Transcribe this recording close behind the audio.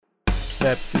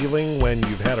That feeling when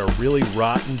you've had a really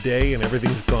rotten day and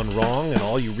everything's gone wrong and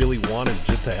all you really want is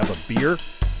just to have a beer,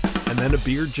 and then a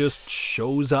beer just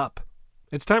shows up.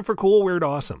 It's time for Cool, Weird,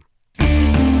 Awesome.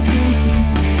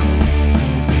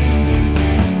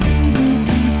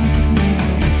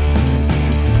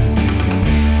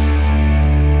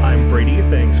 I'm Brady.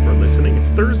 Thanks for listening. It's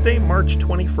Thursday, March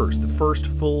 21st, the first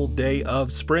full day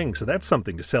of spring, so that's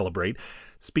something to celebrate.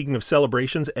 Speaking of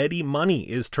celebrations, Eddie Money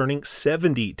is turning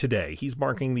 70 today. He's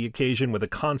marking the occasion with a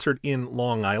concert in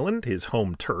Long Island, his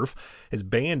home turf. His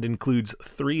band includes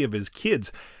 3 of his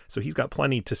kids, so he's got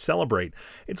plenty to celebrate.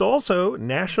 It's also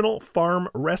National Farm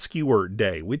Rescuer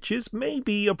Day, which is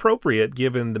maybe appropriate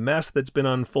given the mess that's been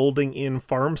unfolding in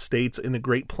farm states in the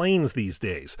Great Plains these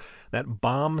days. That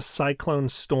bomb cyclone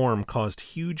storm caused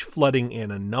huge flooding in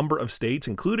a number of states,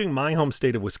 including my home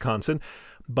state of Wisconsin.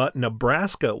 But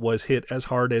Nebraska was hit as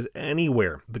hard as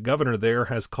anywhere. The governor there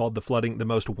has called the flooding the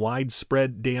most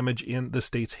widespread damage in the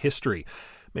state's history.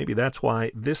 Maybe that's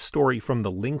why this story from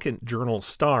the Lincoln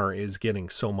Journal-Star is getting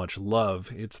so much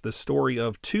love. It's the story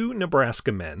of 2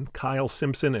 Nebraska men, Kyle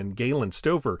Simpson and Galen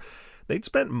Stover. They'd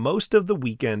spent most of the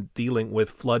weekend dealing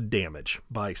with flood damage.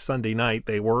 By Sunday night,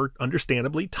 they were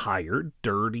understandably tired,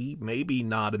 dirty, maybe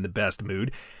not in the best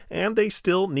mood, and they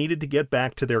still needed to get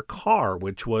back to their car,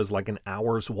 which was like an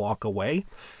hour's walk away.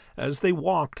 As they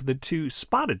walked, the 2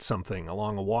 spotted something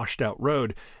along a washed-out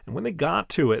road, and when they got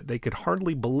to it, they could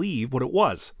hardly believe what it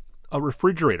was. A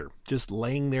refrigerator just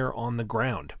laying there on the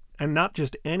ground. And not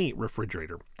just any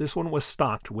refrigerator. This one was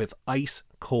stocked with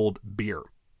ice-cold beer.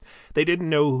 They didn't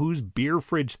know whose beer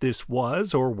fridge this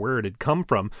was or where it had come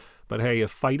from, but hey, if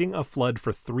fighting a flood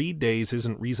for 3 days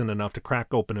isn't reason enough to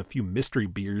crack open a few mystery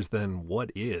beers, then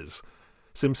what is?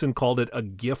 Simpson called it a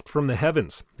gift from the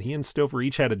heavens. He and Stover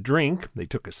each had a drink. They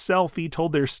took a selfie,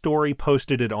 told their story,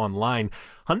 posted it online.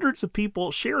 Hundreds of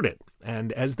people shared it,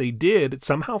 and as they did, it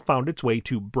somehow found its way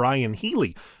to Brian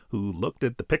Healy, who looked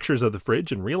at the pictures of the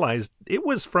fridge and realized it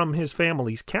was from his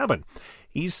family's cabin.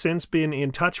 He's since been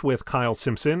in touch with Kyle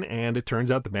Simpson, and it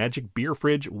turns out the magic beer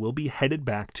fridge will be headed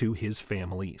back to his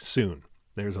family soon.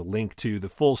 There's a link to the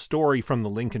full story from the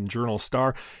Lincoln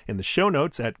Journal-Star in the show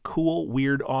notes at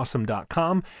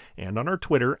coolweirdawesome.com and on our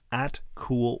Twitter at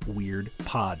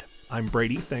coolweirdpod. I'm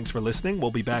Brady. Thanks for listening.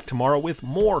 We'll be back tomorrow with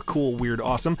more Cool, Weird,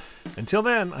 Awesome. Until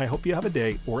then, I hope you have a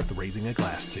day worth raising a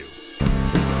glass to.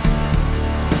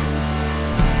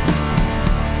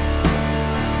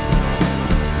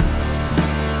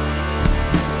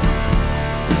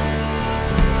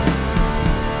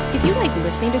 If you like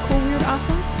listening to Cool Weird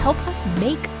Awesome, help us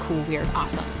make Cool Weird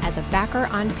Awesome as a backer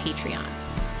on Patreon.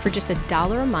 For just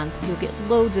 $1 a month, you'll get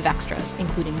loads of extras,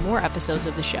 including more episodes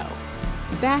of the show.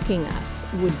 Backing us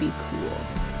would be cool.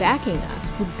 Backing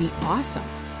us would be awesome.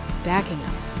 Backing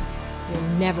us will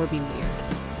never be weird.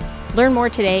 Learn more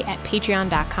today at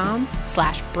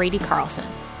patreon.com/Brady Carlson.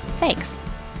 Thanks.